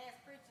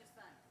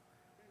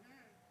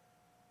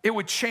 It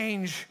would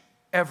change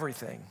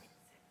everything.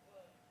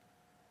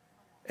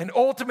 And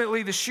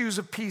ultimately, the shoes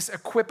of peace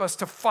equip us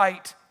to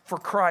fight for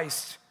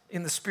Christ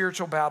in the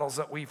spiritual battles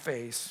that we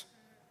face.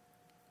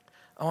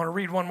 I want to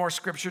read one more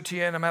scripture to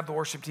you, and I'm going to have the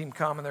worship team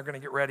come, and they're going to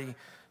get ready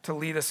to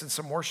lead us in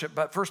some worship.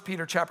 But 1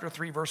 Peter chapter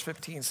 3, verse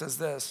 15 says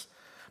this,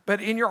 but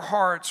in your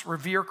hearts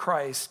revere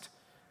Christ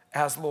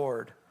as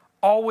Lord.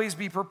 Always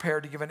be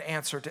prepared to give an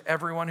answer to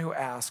everyone who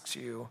asks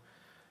you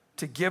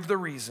to give the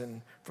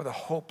reason for the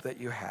hope that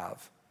you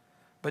have.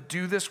 But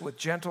do this with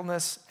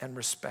gentleness and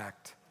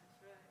respect.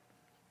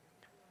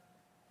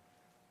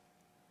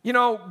 You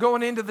know,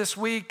 going into this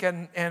week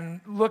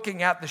and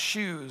looking at the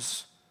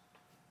shoes,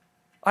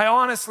 I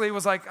honestly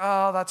was like,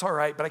 oh, that's all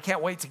right, but I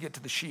can't wait to get to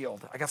the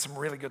shield. I got some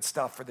really good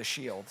stuff for the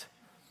shield.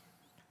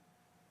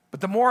 But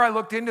the more I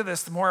looked into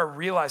this, the more I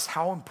realized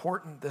how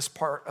important this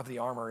part of the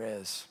armor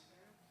is.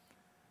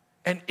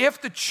 And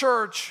if the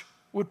church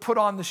would put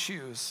on the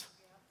shoes,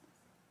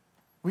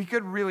 we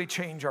could really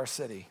change our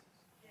city.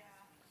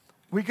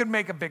 we could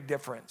make a big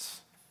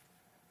difference.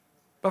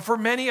 But for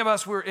many of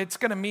us, it's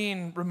going to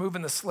mean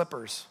removing the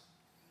slippers.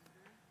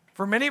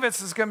 For many of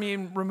us, it's going to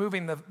mean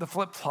removing the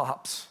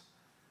flip-flops.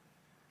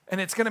 And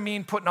it's going to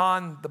mean putting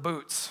on the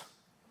boots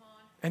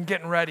and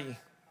getting ready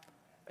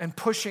and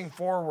pushing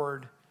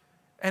forward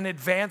and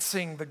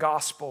advancing the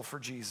gospel for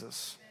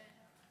Jesus.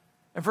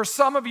 And for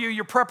some of you,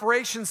 your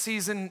preparation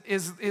season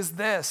is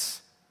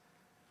this.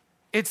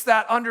 It's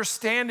that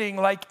understanding,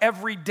 like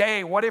every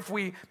day. What if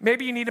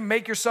maybe you need to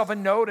make yourself a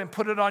note and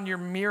put it on your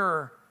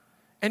mirror.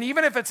 And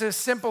even if it's as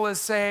simple as,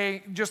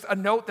 say, just a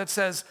note that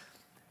says,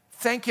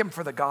 thank him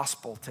for the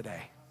gospel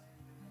today.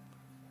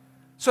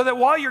 So that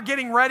while you're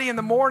getting ready in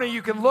the morning,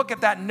 you can look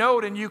at that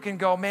note and you can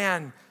go,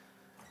 man,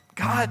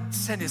 God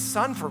sent his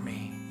son for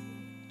me.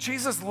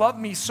 Jesus loved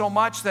me so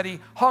much that he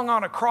hung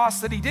on a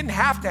cross that he didn't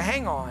have to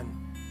hang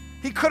on.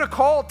 He could have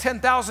called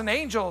 10,000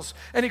 angels,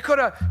 and he could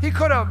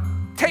have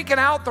taken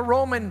out the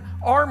Roman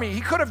army.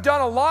 He could have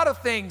done a lot of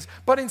things,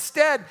 but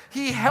instead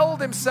he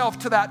held himself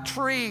to that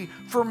tree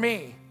for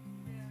me.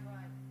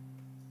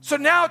 So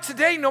now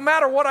today, no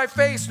matter what I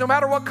face, no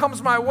matter what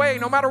comes my way,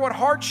 no matter what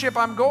hardship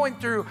I'm going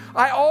through,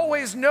 I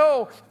always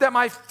know that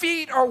my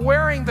feet are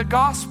wearing the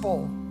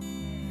gospel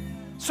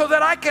so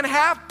that I can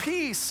have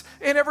peace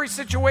in every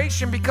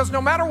situation, because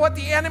no matter what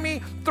the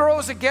enemy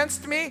throws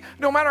against me,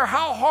 no matter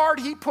how hard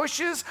he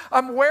pushes,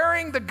 I'm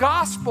wearing the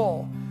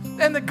gospel.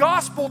 And the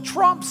gospel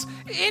trumps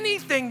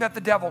anything that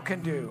the devil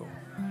can do.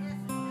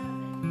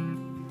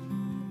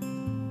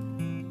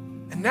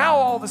 And now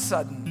all of a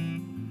sudden,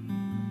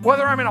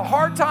 whether I'm in a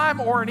hard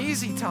time or an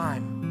easy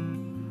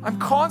time, I'm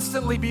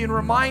constantly being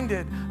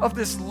reminded of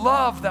this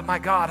love that my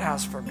God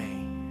has for me.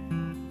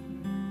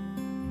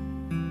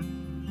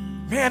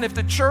 Man, if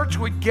the church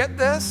would get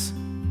this,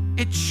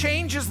 it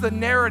changes the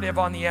narrative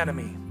on the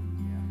enemy.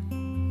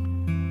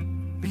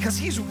 Because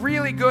he's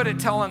really good at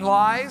telling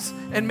lies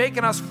and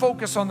making us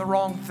focus on the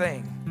wrong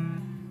thing.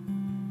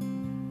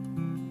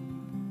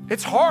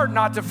 It's hard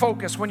not to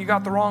focus when you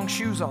got the wrong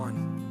shoes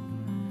on.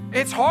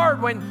 It's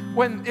hard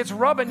when it's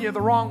rubbing you the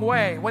wrong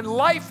way. When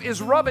life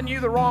is rubbing you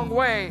the wrong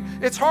way,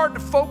 it's hard to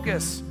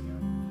focus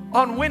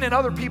on winning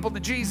other people to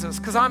Jesus,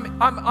 because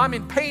I'm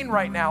in pain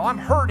right now. I'm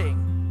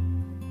hurting.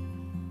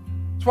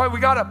 That's why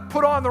we got to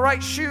put on the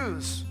right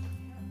shoes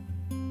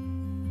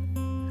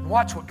and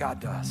watch what God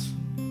does.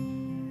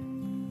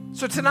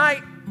 So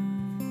tonight,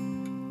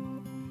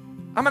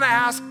 I'm going to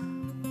ask,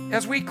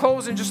 as we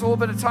close in just a little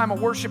bit of time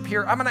of worship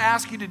here, I'm going to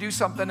ask you to do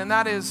something, and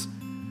that is,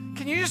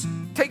 can you just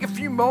take a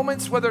few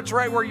moments, whether it's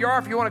right where you are,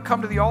 if you want to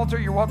come to the altar,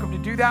 you're welcome to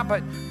do that,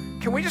 but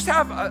can we just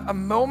have a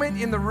moment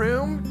in the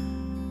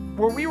room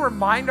where we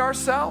remind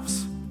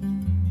ourselves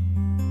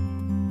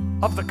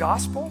of the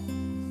gospel,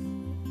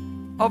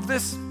 of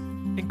this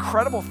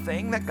incredible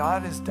thing that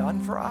God has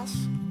done for us?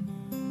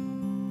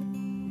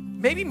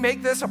 Maybe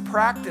make this a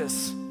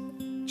practice,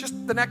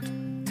 just the next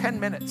 10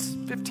 minutes,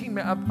 15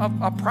 minutes,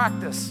 a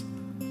practice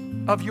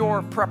of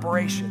your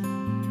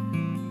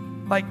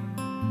preparation. Like,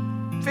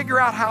 figure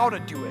out how to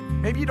do it.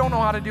 Maybe you don't know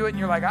how to do it and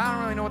you're like, I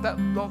don't really know what that,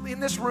 well, in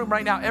this room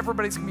right now,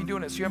 everybody's gonna be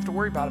doing it, so you have to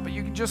worry about it, but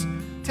you can just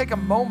take a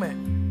moment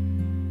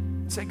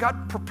and say,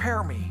 God,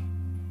 prepare me.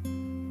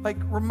 Like,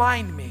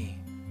 remind me.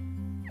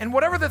 And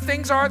whatever the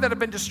things are that have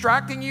been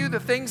distracting you, the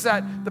things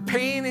that, the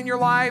pain in your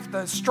life,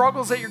 the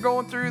struggles that you're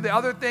going through, the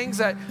other things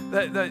that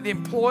the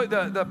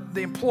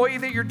employee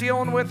that you're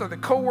dealing with, or the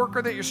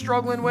coworker that you're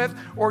struggling with,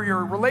 or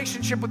your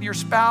relationship with your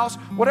spouse,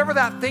 whatever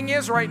that thing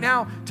is right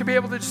now, to be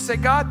able to just say,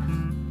 God,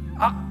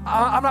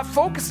 I'm not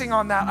focusing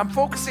on that. I'm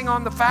focusing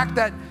on the fact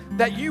that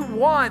you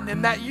won,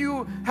 and that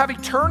you have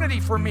eternity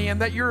for me, and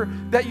that you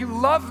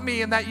love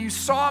me, and that you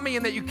saw me,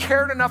 and that you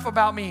cared enough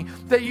about me,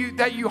 that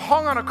you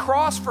hung on a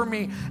cross for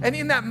me. And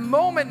in that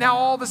moment now,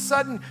 all of a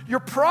sudden,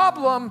 your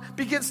problem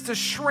begins to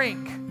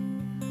shrink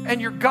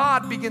and your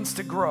God begins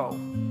to grow.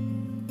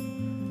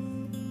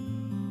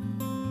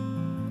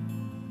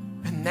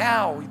 And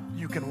now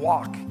you can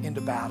walk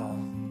into battle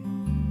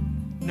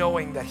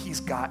knowing that he's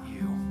got you.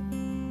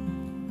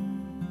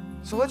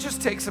 So let's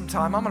just take some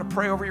time. I'm going to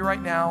pray over you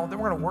right now. Then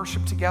we're going to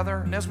worship together.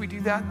 And as we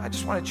do that, I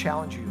just want to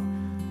challenge you.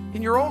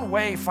 In your own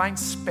way, find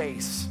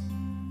space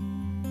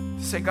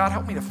to say, God,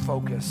 help me to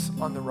focus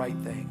on the right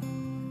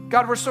thing.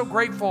 God, we're so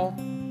grateful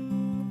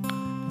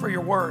for your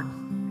word.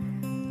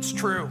 It's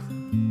true.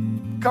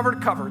 Cover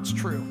to cover, it's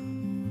true.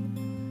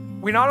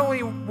 We not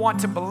only want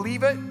to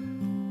believe it,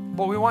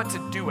 but we want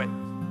to do it.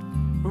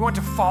 We want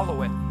to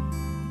follow it.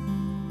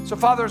 So,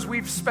 Father, as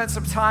we've spent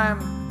some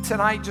time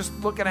tonight just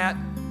looking at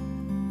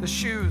the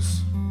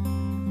shoes,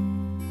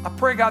 I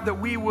pray, God, that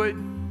we would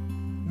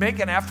make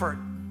an effort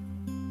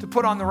to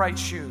put on the right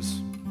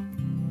shoes.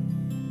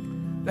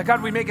 That,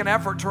 God, we make an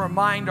effort to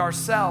remind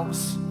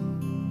ourselves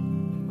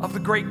of the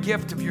great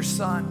gift of your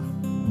Son.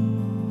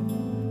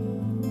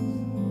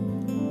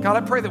 God,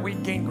 I pray that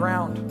we'd gain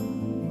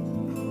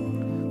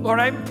ground. Lord,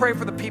 I pray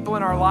for the people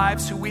in our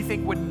lives who we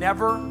think would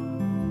never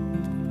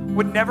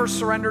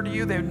surrender to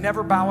you. They would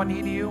never bow a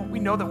knee to you. We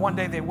know that one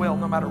day they will,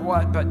 no matter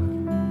what, but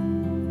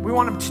we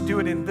want them to do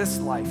it in this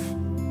life.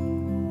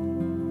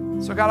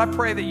 So God, I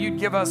pray that you'd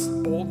give us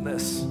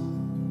boldness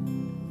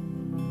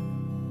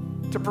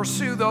to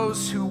pursue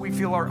those who we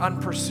feel are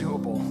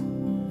unpursuable,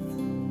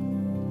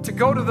 to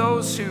go to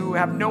those who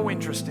have no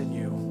interest in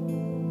you.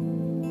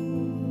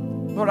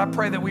 Lord, I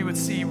pray that we would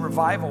see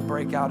revival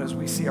break out as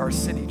we see our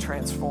city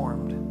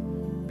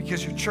transformed,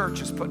 because your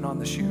church is putting on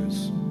the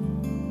shoes.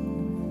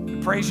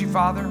 We praise you,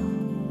 Father.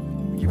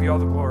 We give you all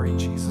the glory in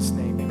Jesus'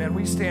 name. Amen.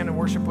 Will you stand and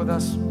worship with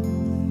us?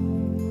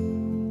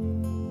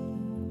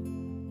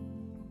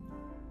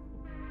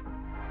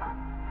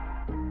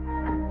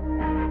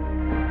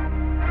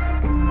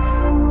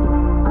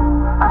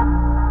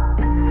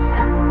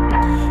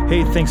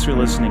 Hey, thanks for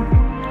listening.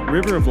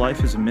 River of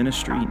Life is a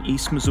ministry in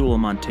East Missoula,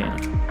 Montana.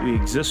 We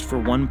exist for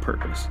one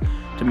purpose,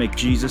 to make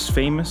Jesus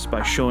famous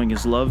by showing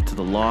his love to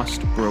the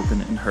lost,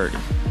 broken, and hurting.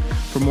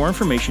 For more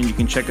information, you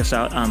can check us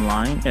out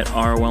online at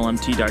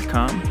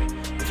rolmt.com.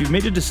 If you've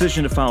made a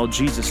decision to follow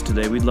Jesus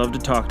today, we'd love to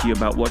talk to you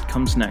about what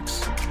comes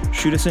next.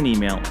 Shoot us an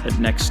email at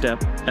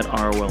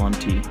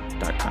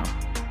nextstep@rolmt.com.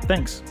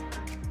 Thanks.